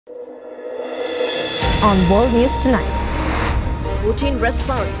on World News Tonight. Putin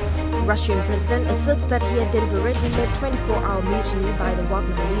responds. Russian president asserts that he had deliberately led 24-hour mutiny by the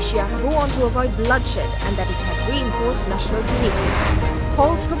Wagner militia go on to avoid bloodshed and that it had reinforced national unity.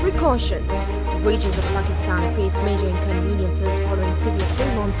 Calls for precautions. Regions of Pakistan face major inconveniences following severe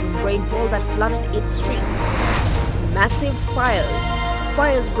pre-monsoon rainfall that flooded its streets. Massive fires.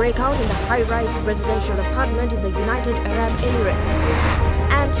 Fires break out in the high-rise residential apartment in the United Arab Emirates.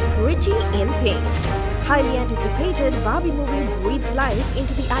 And Pretty in Pink. Highly anticipated Barbie movie breathes life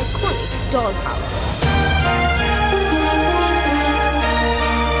into the iconic dollhouse.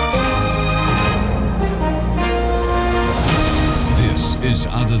 This is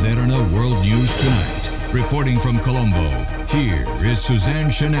Derana World News Tonight. Reporting from Colombo, here is Suzanne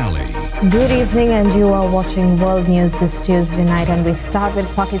Shanali. Good evening, and you are watching World News this Tuesday night, and we start with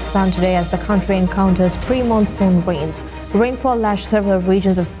Pakistan today as the country encounters pre-monsoon rains. Rainfall lashed several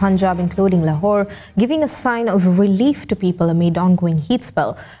regions of Punjab, including Lahore, giving a sign of relief to people amid ongoing heat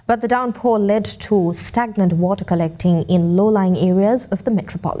spell. But the downpour led to stagnant water collecting in low-lying areas of the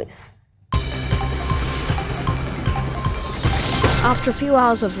metropolis. After a few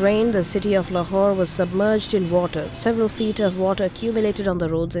hours of rain, the city of Lahore was submerged in water. Several feet of water accumulated on the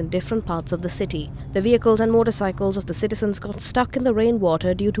roads in different parts of the city. The vehicles and motorcycles of the citizens got stuck in the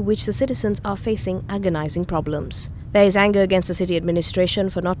rainwater, due to which the citizens are facing agonizing problems. There is anger against the city administration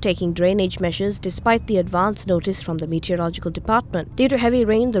for not taking drainage measures despite the advance notice from the meteorological department. Due to heavy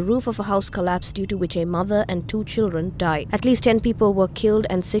rain, the roof of a house collapsed, due to which a mother and 2 children died. At least 10 people were killed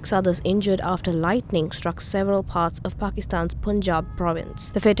and 6 others injured after lightning struck several parts of Pakistan's Punjab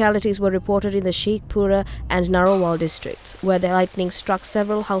province. The fatalities were reported in the Sheikhpura and Narowal districts, where the lightning struck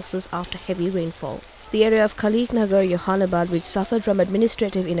several houses after heavy rainfall. The area of Khalik Nagar, Johanabad, which suffered from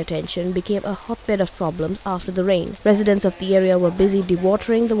administrative inattention, became a hotbed of problems after the rain. Residents of the area were busy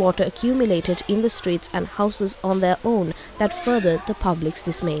dewatering the water accumulated in the streets and houses on their own, that furthered the public's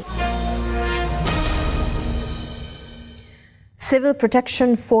dismay. Civil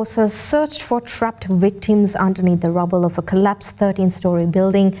protection forces searched for trapped victims underneath the rubble of a collapsed 13-story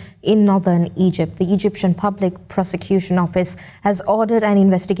building in northern Egypt. The Egyptian Public Prosecution Office has ordered an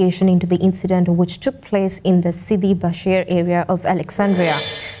investigation into the incident, which took place in the Sidi Bashir area of Alexandria.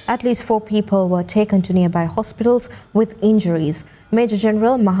 At least 4 people were taken to nearby hospitals with injuries. Major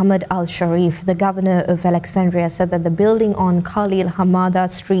General Mohammed Al-Sharif, the governor of Alexandria, said that the building on Khalil Hamada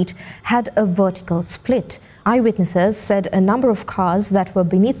Street had a vertical split. Eyewitnesses said a number of cars that were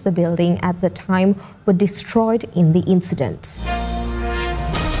beneath the building at the time were destroyed in the incident.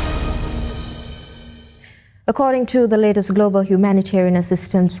 According to the latest global humanitarian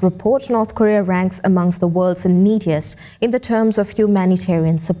assistance report, North Korea ranks amongst the world's neediest in the terms of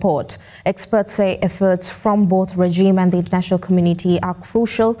humanitarian support. Experts say efforts from both regime and the international community are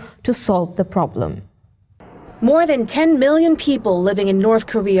crucial to solve the problem. More than 10 million people living in North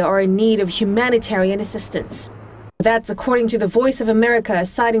Korea are in need of humanitarian assistance. That's according to the Voice of America,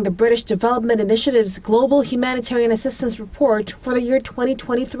 citing the British Development Initiative's Global Humanitarian Assistance Report for the year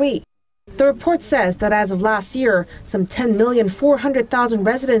 2023. The report says that as of last year, some 10,400,000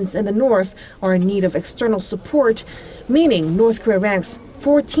 residents in the north are in need of external support, meaning North Korea ranks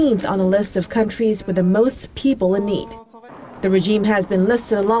 14th on the list of countries with the most people in need. The regime has been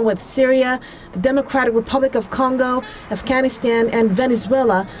listed along with Syria, the Democratic Republic of Congo, Afghanistan, and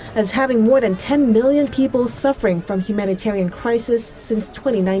Venezuela as having more than 10 million people suffering from humanitarian crisis since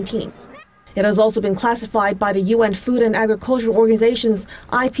 2019. It has also been classified by the UN Food and Agriculture Organization's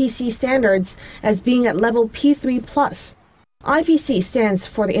IPC standards as being at level P3+. IPC stands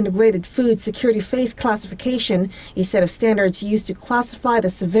for the Integrated Food Security Phase Classification, a set of standards used to classify the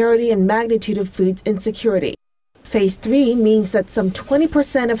severity and magnitude of food insecurity. Phase 3 means that some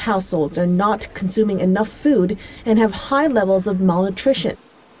 20% of households are not consuming enough food and have high levels of malnutrition.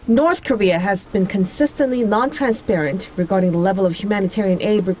 North Korea has been consistently non-transparent regarding the level of humanitarian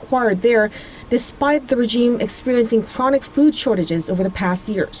aid required there, despite the regime experiencing chronic food shortages over the past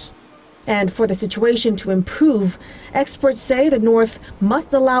years. And for the situation to improve, experts say the North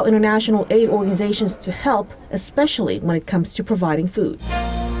must allow international aid organizations to help, especially when it comes to providing food.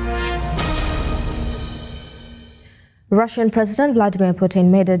 Russian President Vladimir Putin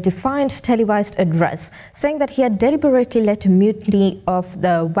made a defiant televised address, saying that he had deliberately let a mutiny of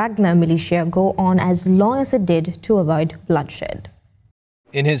the Wagner militia go on as long as it did to avoid bloodshed.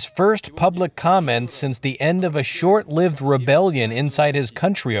 In his first public comments since the end of a short-lived rebellion inside his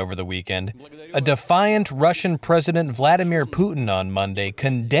country over the weekend, a defiant Russian President Vladimir Putin on Monday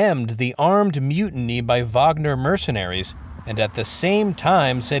condemned the armed mutiny by Wagner mercenaries and at the same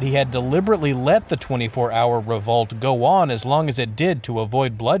time said he had deliberately let the 24-hour revolt go on as long as it did to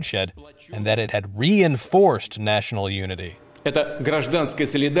avoid bloodshed, and that it had reinforced national unity.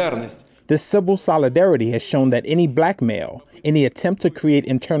 This civil solidarity has shown that any blackmail, any attempt to create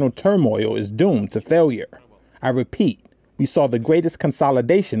internal turmoil is doomed to failure. I repeat, we saw the greatest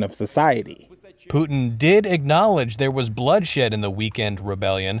consolidation of society. Putin did acknowledge there was bloodshed in the weekend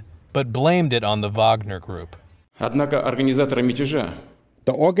rebellion, but blamed it on the Wagner Group. The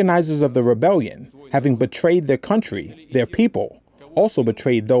organizers of the rebellion, having betrayed their country, their people, also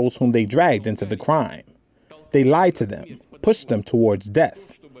betrayed those whom they dragged into the crime. They lied to them, pushed them towards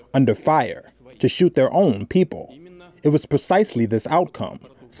death, under fire, to shoot their own people. It was precisely this outcome,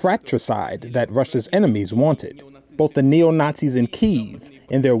 fratricide, that Russia's enemies wanted. Both the neo-Nazis in Kyiv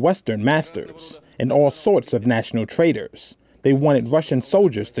and their Western masters, and all sorts of national traitors. They wanted Russian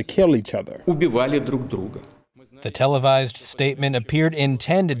soldiers to kill each other. The televised statement appeared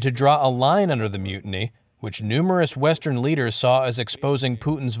intended to draw a line under the mutiny, which numerous Western leaders saw as exposing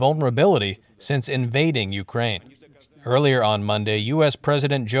Putin's vulnerability since invading Ukraine. Earlier on Monday, U.S.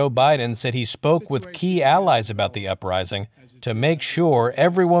 President Joe Biden said he spoke with key allies about the uprising to make sure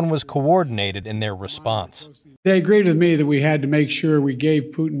everyone was coordinated in their response. They agreed with me that we had to make sure we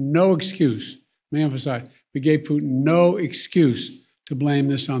gave Putin no excuse. Let me emphasize, we gave Putin no excuse to blame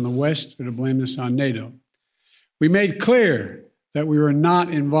this on the West or to blame this on NATO. We made clear that we were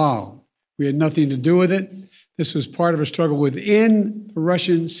not involved. We had nothing to do with it. This was part of a struggle within the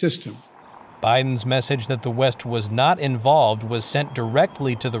Russian system. Biden's message that the West was not involved was sent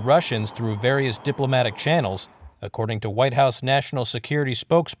directly to the Russians through various diplomatic channels, according to White House National Security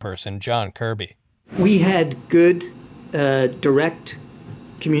spokesperson John Kirby. We had good, direct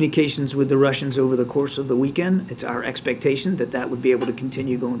communications with the Russians over the course of the weekend. It's our expectation that that would be able to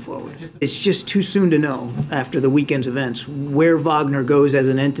continue going forward. It's just too soon to know, after the weekend's events, where Wagner goes as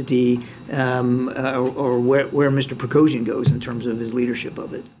an entity or where Mr. Prigozhin goes in terms of his leadership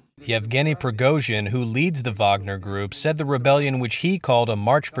of it. Yevgeny Prigozhin, who leads the Wagner Group, said the rebellion, which he called a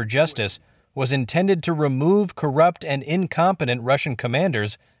march for justice, was intended to remove corrupt and incompetent Russian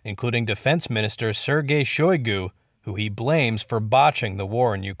commanders, including Defense Minister Sergei Shoigu, who he blames for botching the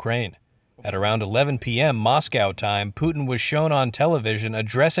war in Ukraine. At around 11 p.m. Moscow time, Putin was shown on television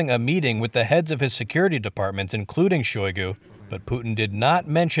addressing a meeting with the heads of his security departments, including Shoigu, but Putin did not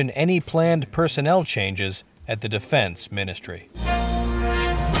mention any planned personnel changes at the Defense Ministry.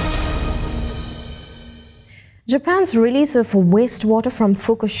 Japan's release of wastewater from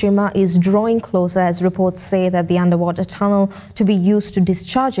Fukushima is drawing closer as reports say that the underwater tunnel to be used to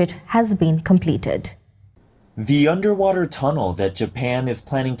discharge it has been completed. The underwater tunnel that Japan is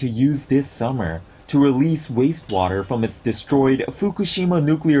planning to use this summer to release wastewater from its destroyed Fukushima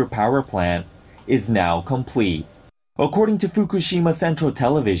nuclear power plant is now complete. According to Fukushima Central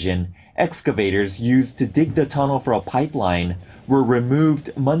Television, excavators used to dig the tunnel for a pipeline were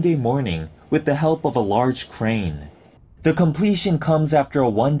removed Monday morning with the help of a large crane. The completion comes after a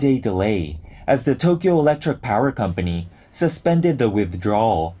one-day delay, as the Tokyo Electric Power Company suspended the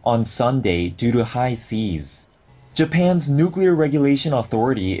withdrawal on Sunday due to high seas. Japan's Nuclear Regulation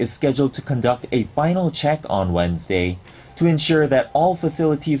Authority is scheduled to conduct a final check on Wednesday to ensure that all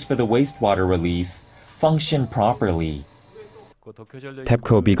facilities for the wastewater release function properly.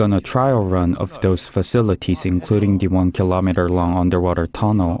 TEPCO began a trial run of those facilities, including the 1-kilometer-long underwater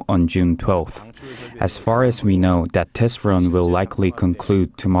tunnel, on June 12th. As far as we know, that test run will likely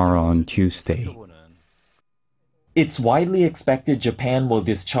conclude tomorrow on Tuesday. It's widely expected Japan will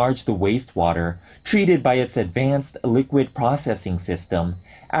discharge the wastewater treated by its advanced liquid processing system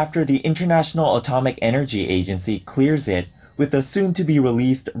after the International Atomic Energy Agency clears it with a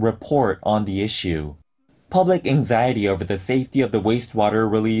soon-to-be-released report on the issue. Public anxiety over the safety of the wastewater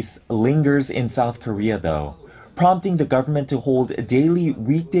release lingers in South Korea, though, prompting the government to hold daily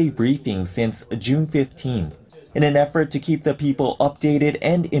weekday briefings since June 15th in an effort to keep the people updated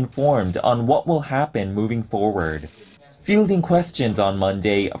and informed on what will happen moving forward. Fielding questions on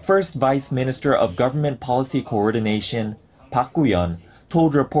Monday, First Vice Minister of Government Policy Coordination, Park Gu-yeon,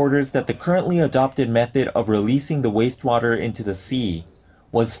 told reporters that the currently adopted method of releasing the wastewater into the sea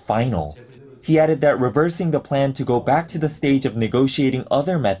was final. He added that reversing the plan to go back to the stage of negotiating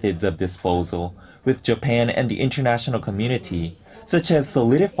other methods of disposal with Japan and the international community, such as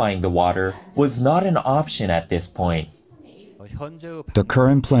solidifying the water, was not an option at this point. The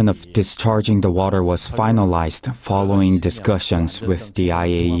current plan of discharging the water was finalized following discussions with the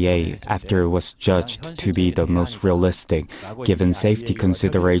IAEA after it was judged to be the most realistic, given safety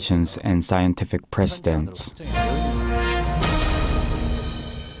considerations and scientific precedents.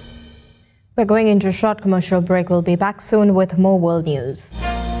 We're going into a short commercial break. We'll be back soon with more world news.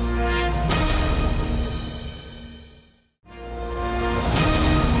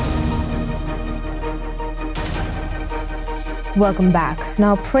 Welcome back.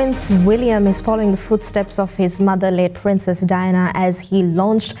 Now, Prince William is following the footsteps of his mother, late Princess Diana, as he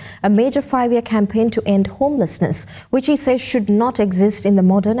launched a major 5-year campaign to end homelessness, which he says should not exist in the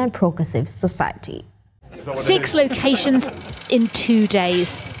modern and progressive society. 6 locations in 2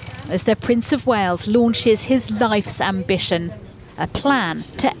 days, as the Prince of Wales launches his life's ambition, a plan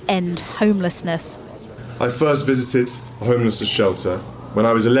to end homelessness. I first visited a homelessness shelter when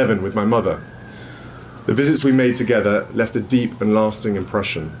I was 11 with my mother. The visits we made together left a deep and lasting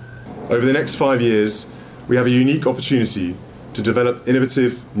impression. Over the next 5 years, we have a unique opportunity to develop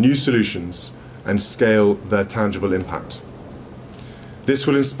innovative new solutions and scale their tangible impact. This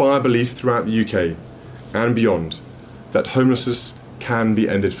will inspire belief throughout the UK and beyond that homelessness can be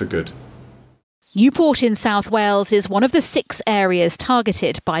ended for good. Newport in South Wales is one of the 6 areas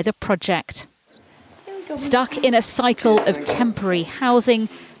targeted by the project. Stuck in a cycle of temporary housing,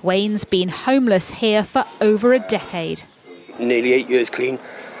 Wayne's been homeless here for over a decade. Nearly 8 years clean,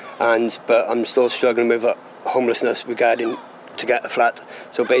 but I'm still struggling with homelessness regarding to get a flat.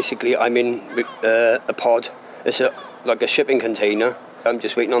 So basically I'm in a pod. It's like a shipping container. I'm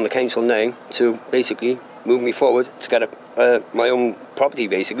just waiting on the council now to basically move me forward to get my own property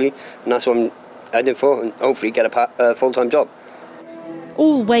basically, and that's what I'm heading for, and hopefully get a full-time job.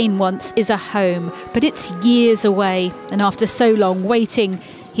 All Wayne wants is a home, but it's years away, and after so long waiting,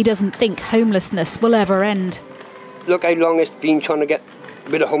 he doesn't think homelessness will ever end. Look how long it's been trying to get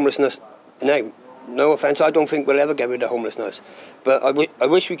rid of homelessness now. No offence, I don't think we'll ever get rid of homelessness. But I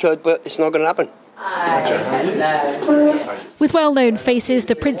wish we could, but it's not going to happen. With well-known faces,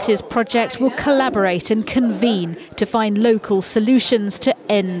 the Prince's project will collaborate and convene to find local solutions to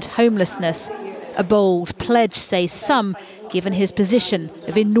end homelessness. A bold pledge, say some, given his position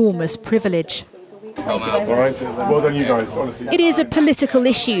of enormous privilege. All right, well done you guys, honestly. It is a political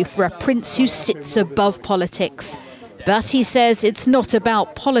issue for a prince who sits above politics. But he says it's not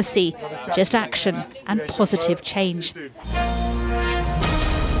about policy, just action and positive change.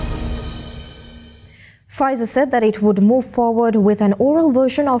 Pfizer said that it would move forward with an oral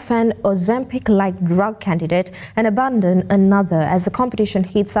version of an Ozempic-like drug candidate and abandon another as the competition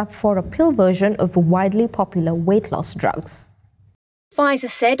heats up for a pill version of widely popular weight loss drugs. Pfizer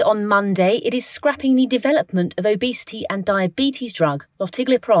said on Monday it is scrapping the development of obesity and diabetes drug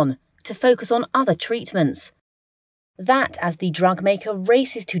lotiglipron to focus on other treatments. That as the drug maker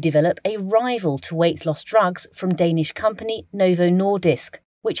races to develop a rival to weight loss drugs from Danish company Novo Nordisk,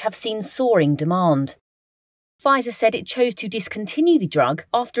 which have seen soaring demand. Pfizer said it chose to discontinue the drug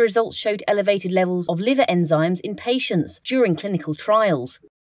after results showed elevated levels of liver enzymes in patients during clinical trials.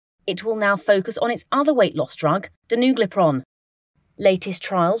 It will now focus on its other weight loss drug, danuglipron. Latest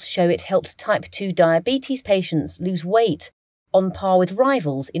trials show it helped type 2 diabetes patients lose weight, on par with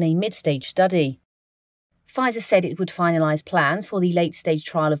rivals in a mid-stage study. Pfizer said it would finalise plans for the late-stage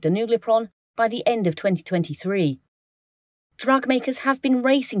trial of danuglipron by the end of 2023. Drug makers have been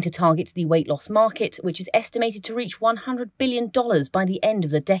racing to target the weight loss market, which is estimated to reach $100 billion by the end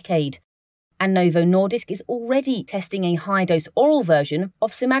of the decade. And Novo Nordisk is already testing a high-dose oral version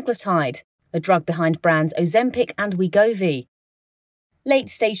of semaglutide, a drug behind brands Ozempic and Wegovy.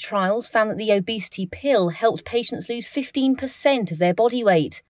 Late-stage trials found that the obesity pill helped patients lose 15% of their body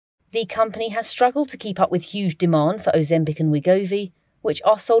weight. The company has struggled to keep up with huge demand for Ozempic and Wegovy, which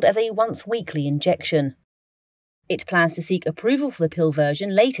are sold as a once-weekly injection. It plans to seek approval for the pill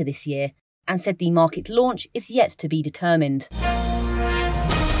version later this year and said the market launch is yet to be determined.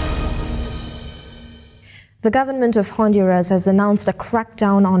 The government of Honduras has announced a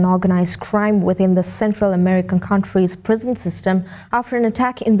crackdown on organized crime within the Central American country's prison system after an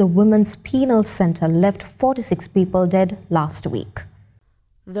attack in the Women's Penal Center left 46 people dead last week.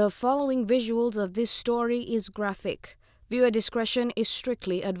 The following visuals of this story is graphic. Viewer discretion is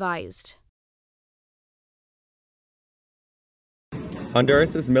strictly advised.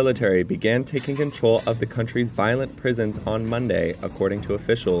 Honduras's military began taking control of the country's violent prisons on Monday, according to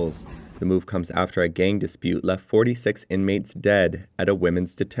officials. The move comes after a gang dispute left 46 inmates dead at a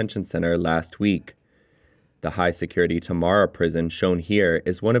women's detention center last week. The high-security Tamara prison shown here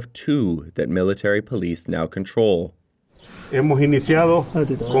is one of 2 that military police now control. Colonel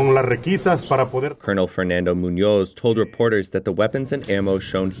Fernando Munoz told reporters that the weapons and ammo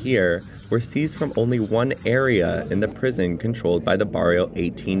shown here were seized from only one area in the prison controlled by the Barrio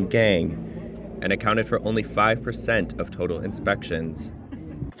 18 gang and accounted for only 5% of total inspections.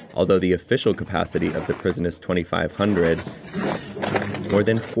 Although the official capacity of the prison is 2,500, more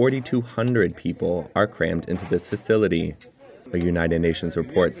than 4,200 people are crammed into this facility. A United Nations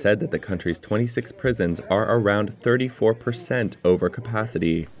report said that the country's 26 prisons are around 34% over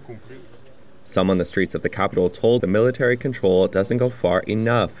capacity. Some on the streets of the capital told the military control doesn't go far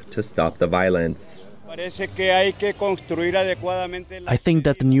enough to stop the violence. I think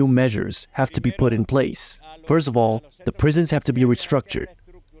that the new measures have to be put in place. First of all, the prisons have to be restructured.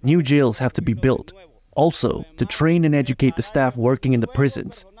 New jails have to be built. Also, to train and educate the staff working in the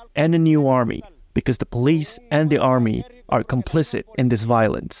prisons, and a new army, because the police and the army are complicit in this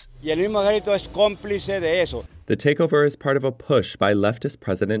violence. The takeover is part of a push by leftist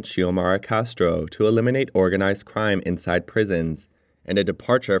President Xiomara Castro to eliminate organized crime inside prisons, and a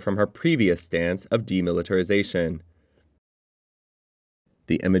departure from her previous stance of demilitarization.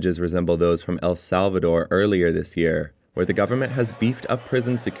 The images resemble those from El Salvador earlier this year, where the government has beefed up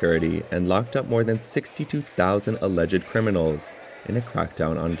prison security and locked up more than 62,000 alleged criminals in a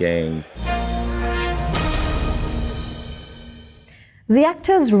crackdown on gangs. The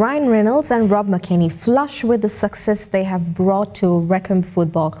actors Ryan Reynolds and Rob McElhenney, flush with the success they have brought to Wrexham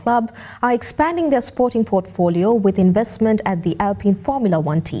Football Club, are expanding their sporting portfolio with investment at the Alpine Formula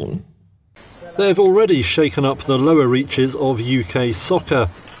One team. They've already shaken up the lower reaches of UK soccer.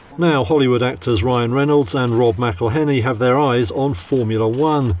 Now Hollywood actors Ryan Reynolds and Rob McElhenney have their eyes on Formula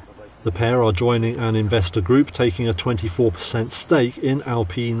One. The pair are joining an investor group taking a 24% stake in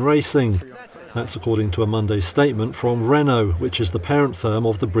Alpine Racing. That's according to a Monday statement from Renault, which is the parent firm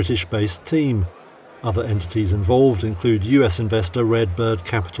of the British-based team. Other entities involved include US investor Redbird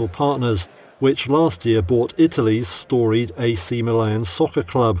Capital Partners, which last year bought Italy's storied AC Milan soccer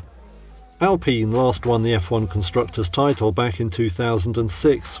club. Alpine last won the F1 Constructors title back in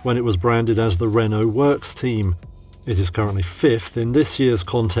 2006 when it was branded as the Renault Works team. It is currently fifth in this year's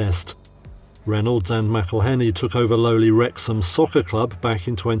contest. Reynolds and McElhenney took over lowly Wrexham Soccer Club back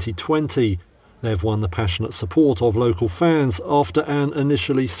in 2020. They've won the passionate support of local fans after an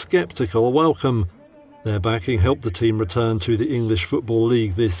initially sceptical welcome. Their backing helped the team return to the English Football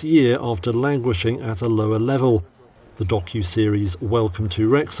League this year after languishing at a lower level. The docu-series Welcome to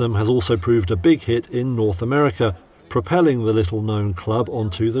Wrexham has also proved a big hit in North America, propelling the little-known club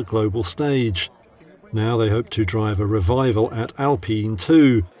onto the global stage. Now they hope to drive a revival at Alpine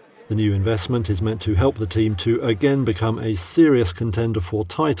too. The new investment is meant to help the team to again become a serious contender for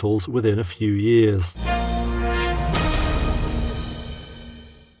titles within a few years.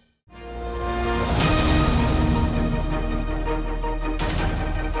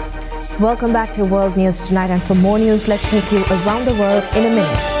 Welcome back to World News Tonight, and for more news, let's take you around the world in a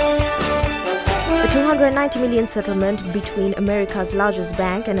minute. A $290 million settlement between America's largest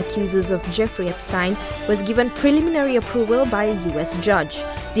bank and accusers of Jeffrey Epstein was given preliminary approval by a U.S. judge.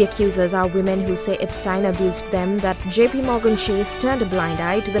 The accusers are women who say Epstein abused them, that JP Morgan Chase turned a blind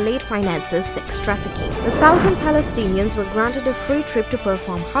eye to the late financer's sex trafficking. 1,000 Palestinians were granted a free trip to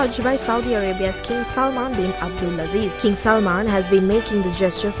perform Hajj by Saudi Arabia's King Salman bin Abdulaziz. King Salman has been making the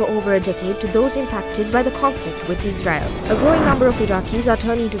gesture for over a decade to those impacted by the conflict with Israel. A growing number of Iraqis are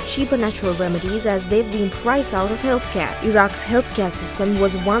turning to cheaper natural remedies as they've been priced out of healthcare. Iraq's healthcare system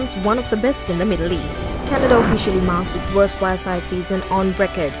was once one of the best in the Middle East. Canada officially marks its worst wildfire season on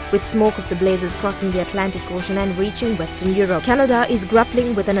record, with smoke of the blazes crossing the Atlantic Ocean and reaching Western Europe. Canada is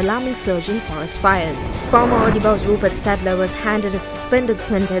grappling with an alarming surge in forest fires. Former Audible's Rupert Stadler was handed a suspended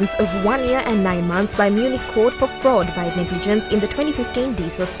sentence of 1 year and 9 months by Munich court for fraud by negligence in the 2015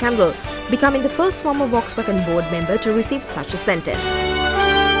 diesel scandal, becoming the first former Volkswagen board member to receive such a sentence.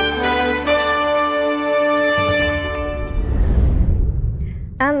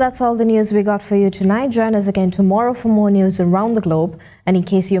 And that's all the news we got for you tonight. Join us again tomorrow for more news around the globe. And in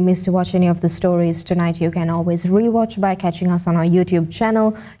case you missed to watch any of the stories tonight, you can always rewatch by catching us on our YouTube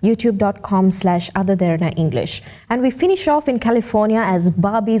channel, youtube.com/otherderana English. And we finish off in California as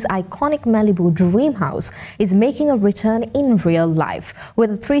Barbie's iconic Malibu dream house is making a return in real life,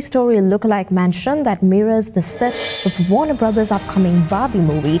 with a 3-story lookalike mansion that mirrors the set of Warner Brothers' upcoming Barbie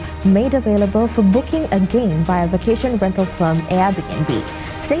movie made available for booking again via vacation rental firm Airbnb.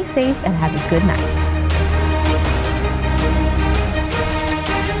 Stay safe and have a good night.